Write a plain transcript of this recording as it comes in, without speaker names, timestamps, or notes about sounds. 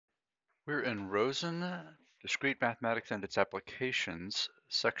We're in Rosen, Discrete Mathematics and its Applications,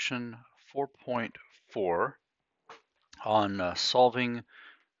 section 4.4 on solving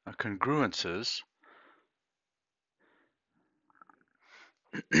congruences.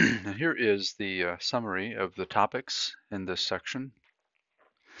 And here is the summary of the topics in this section.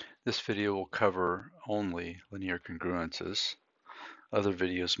 This video will cover only linear congruences. Other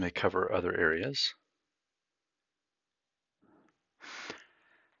videos may cover other areas.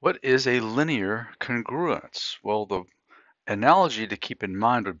 What is a linear congruence? Well, the analogy to keep in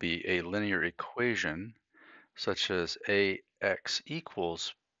mind would be a linear equation such as ax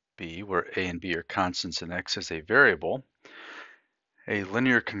equals b, where a and b are constants and x is a variable. A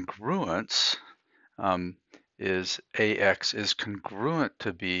linear congruence is ax is congruent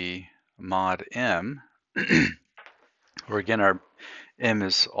to b mod m, where again our m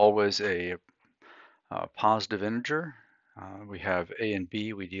is always a positive integer. We have a and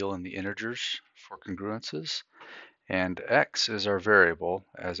b, we deal in the integers for congruences, and x is our variable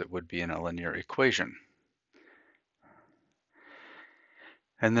as it would be in a linear equation.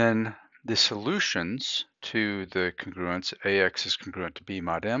 And then the solutions to the congruence ax is congruent to b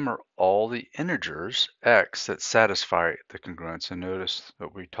mod m are all the integers x that satisfy the congruence. And notice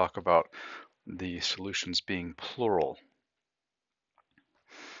that we talk about the solutions being plural.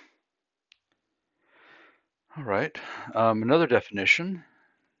 All right, another definition.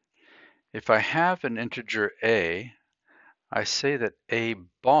 If I have an integer a, I say that a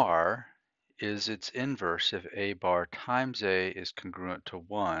bar is its inverse if a bar times a is congruent to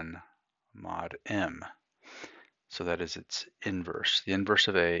 1 mod m. So that is its inverse. The inverse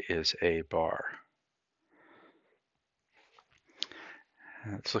of a is a bar.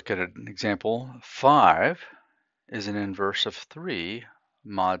 Let's look at an example. 5 is an inverse of 3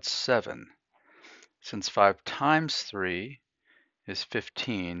 mod 7. Since 5 times 3 is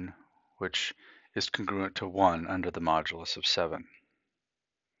 15, which is congruent to 1 under the modulus of 7.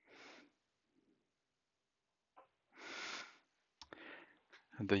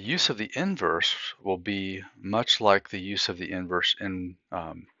 The use of the inverse will be much like the use of the inverse in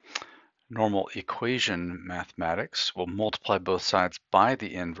normal equation mathematics. We'll multiply both sides by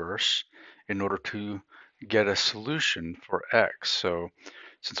the inverse in order to get a solution for x. So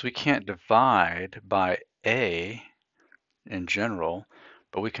since we can't divide by a in general,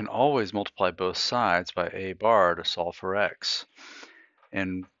 but we can always multiply both sides by a bar to solve for x.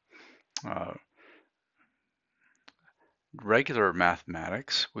 In regular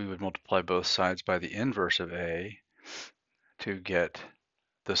mathematics, we would multiply both sides by the inverse of a to get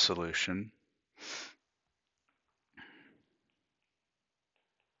the solution.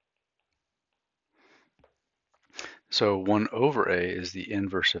 So 1 over a is the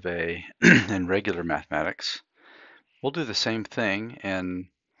inverse of a in regular mathematics. We'll do the same thing in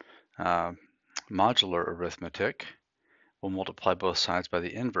modular arithmetic. We'll multiply both sides by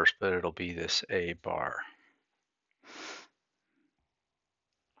the inverse, but it'll be this a bar.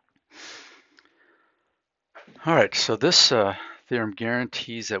 All right, so this theorem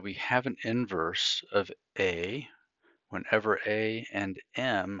guarantees that we have an inverse of a whenever a and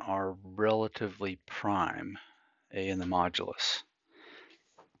m are relatively prime, a in the modulus.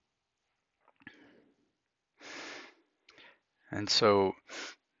 And so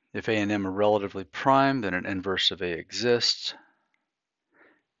if a and m are relatively prime, then an inverse of a exists.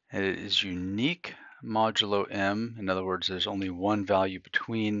 And it is unique modulo m. In other words, there's only one value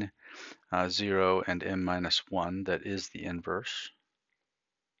between 0 and m minus 1 that is the inverse.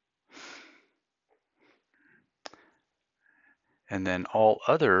 And then all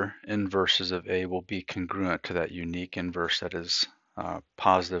other inverses of a will be congruent to that unique inverse that is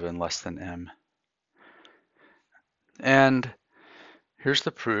positive and less than m. And here's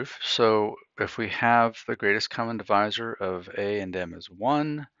the proof. So if we have the greatest common divisor of a and m as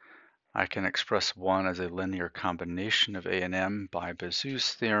 1, I can express 1 as a linear combination of a and m by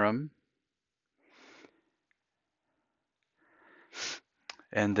Bezout's theorem.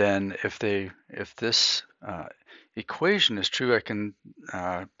 And then if this equation is true, I can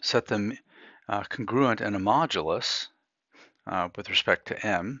set them congruent in a modulus with respect to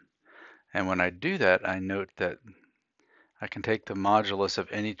m. And when I do that, I note that I can take the modulus of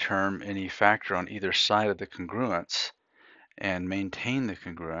any term, any factor on either side of the congruence and maintain the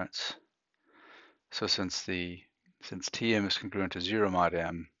congruence. So since Tm is congruent to 0 mod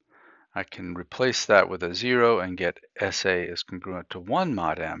m, I can replace that with a 0 and get SA is congruent to 1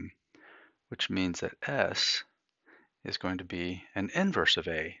 mod m, which means that S is going to be an inverse of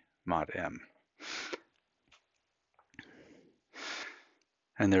A mod m.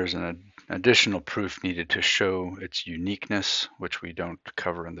 And there's an additional proof needed to show its uniqueness, which we don't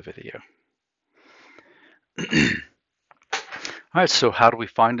cover in the video. All right, so how do we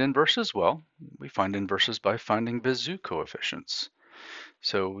find inverses? Well, we find inverses by finding Bezout coefficients.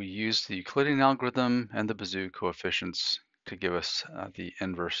 So we use the Euclidean algorithm and the Bezout coefficients to give us the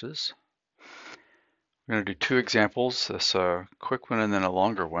inverses. We're going to do two examples, this quick one and then a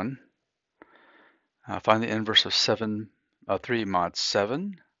longer one. Find the inverse of 3 mod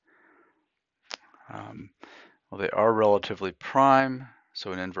 7. Well, they are relatively prime,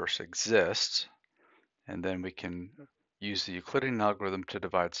 so an inverse exists. And then we can use the Euclidean algorithm to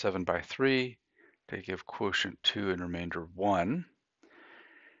divide 7 by 3 to give quotient 2 and remainder 1.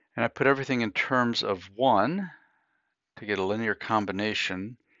 And I put everything in terms of 1 to get a linear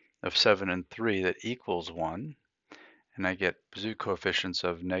combination of 7 and 3 that equals 1. And I get Bezout coefficients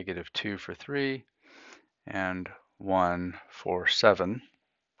of -2 for 3 and 1 for 7.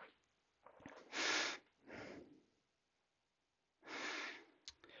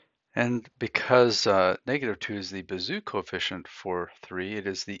 And because -2 is the Bezout coefficient for 3, it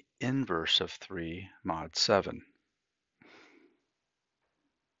is the inverse of 3 mod 7.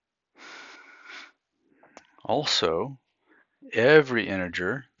 Also, every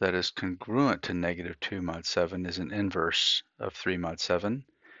integer that is congruent to -2 mod 7 is an inverse of 3 mod 7.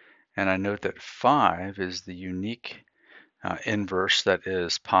 And I note that 5 is the unique inverse that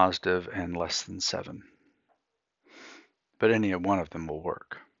is positive and less than 7. But any one of them will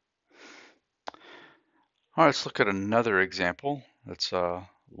work. All right, let's look at another example that's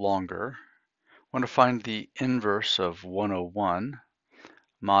longer. I want to find the inverse of 101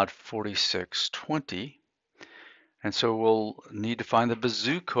 mod 4620. And so we'll need to find the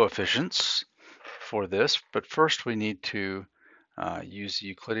Bezout coefficients for this, but first we need to use the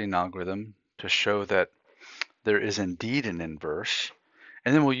Euclidean algorithm to show that there is indeed an inverse.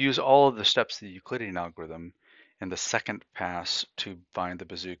 And then we'll use all of the steps of the Euclidean algorithm in the second pass to find the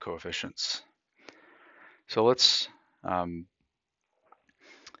Bezout coefficients. So let's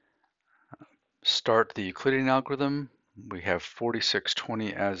start the Euclidean algorithm. We have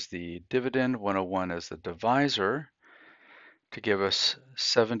 4620 as the dividend, 101 as the divisor to give us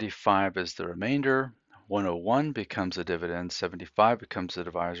 75 as the remainder. 101 becomes the dividend, 75 becomes the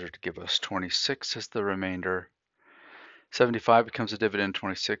divisor to give us 26 as the remainder. 75 becomes the dividend,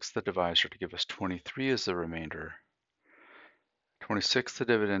 26 the divisor to give us 23 as the remainder. 26 the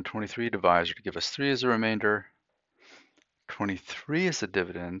dividend, 23 divisor to give us 3 as the remainder. 23 is the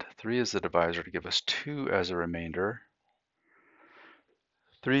dividend, 3 is the divisor to give us 2 as a remainder.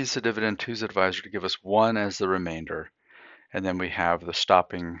 3 is the dividend, 2 is the divisor to give us 1 as the remainder. And then we have the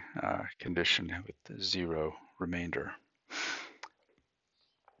stopping condition with 0 remainder.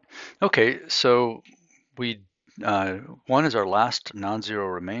 Okay, so we 1 is our last non-zero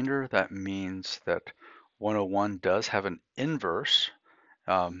remainder. That means that 101 does have an inverse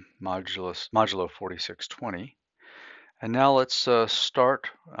modulo 4620. And now let's start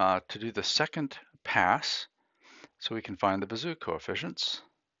to do the second pass so we can find the Bezout coefficients.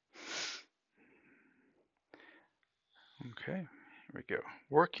 Okay, here we go.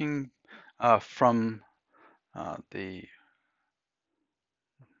 Working from the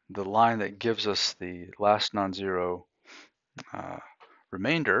line that gives us the last non-zero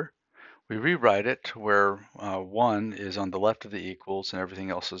remainder, we rewrite it where 1 is on the left of the equals and everything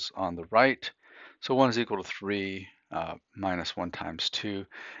else is on the right. So 1 is equal to 3 minus 1 times 2.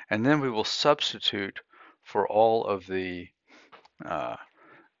 And then we will substitute for all of the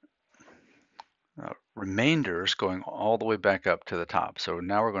remainders going all the way back up to the top. So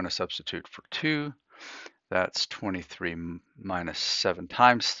now we're going to substitute for 2. That's 23 minus 7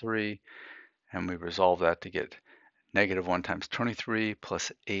 times 3. And we resolve that to get -1 times 23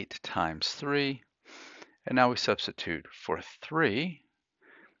 plus 8 times 3. And now we substitute for 3.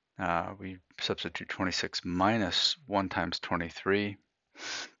 We substitute 26 minus 1 times 23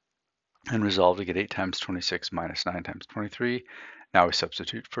 and resolve to get 8 times 26 minus 9 times 23. Now we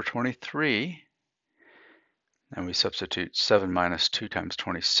substitute for 23 and we substitute 7 minus 2 times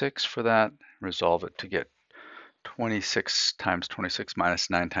 26 for that, resolve it to get 26 times 26 minus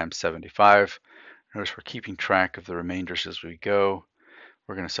 9 times 75. Notice we're keeping track of the remainders as we go.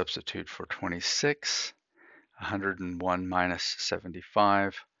 We're going to substitute for 26, 101 minus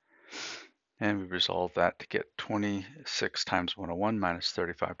 75, and we resolve that to get 26 times 101 minus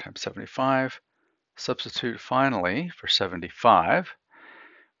 35 times 75. Substitute finally for 75,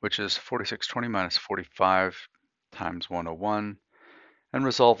 which is 4620 minus 45 times 101, and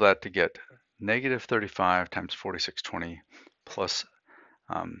resolve that to get -35 times 4620 plus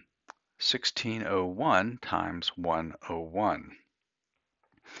 1601 times 101.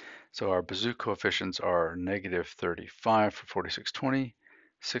 So our Bezout coefficients are negative 35 for 4620,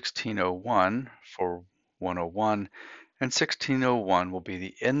 1601 for 101, and 1601 will be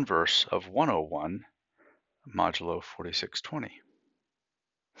the inverse of 101 modulo 4620.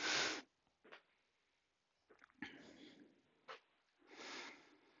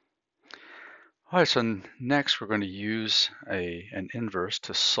 All right, so next we're going to use an inverse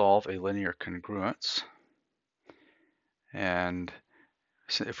to solve a linear congruence. And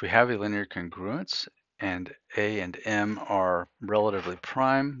so if we have a linear congruence and A and M are relatively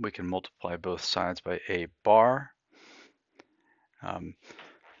prime, we can multiply both sides by A bar. And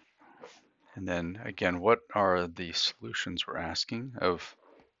then again, what are the solutions we're asking of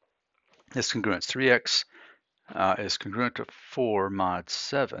this congruence? 3x is congruent to 4 mod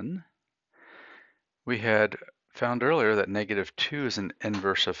 7. We had found earlier that negative 2 is an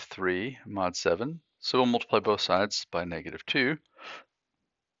inverse of 3 mod 7. So we'll multiply both sides by negative 2.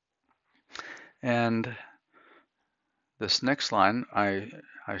 And this next line, I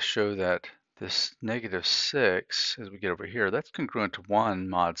show that this negative 6, as we get over here, that's congruent to 1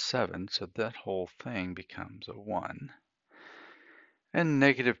 mod 7. So that whole thing becomes a 1. And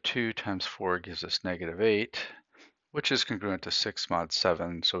negative 2 times 4 gives us negative 8, which is congruent to 6 mod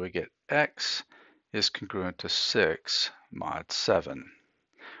 7. So we get x is congruent to 6 mod 7.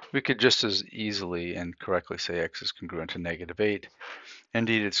 We could just as easily and correctly say x is congruent to negative 8.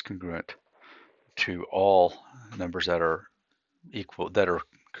 Indeed, it's congruent to all numbers that are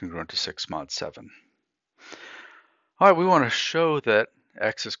congruent to 6 mod 7. All right, we want to show that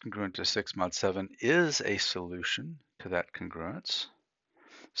x is congruent to 6 mod 7 is a solution to that congruence.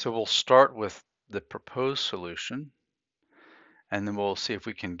 So we'll start with the proposed solution, and then we'll see if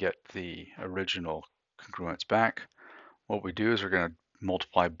we can get the original congruence back. What we do is we're going to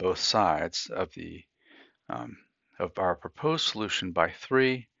multiply both sides of our proposed solution by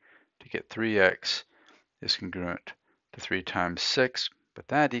 3 to get 3x is congruent to 3 times 6, but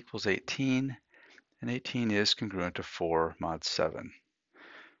that equals 18, and 18 is congruent to 4 mod 7.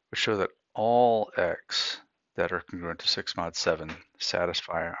 We show that all x that are congruent to 6 mod 7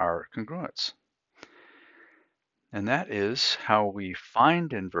 satisfy our congruence. And that is how we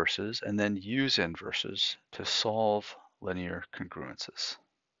find inverses and then use inverses to solve linear congruences.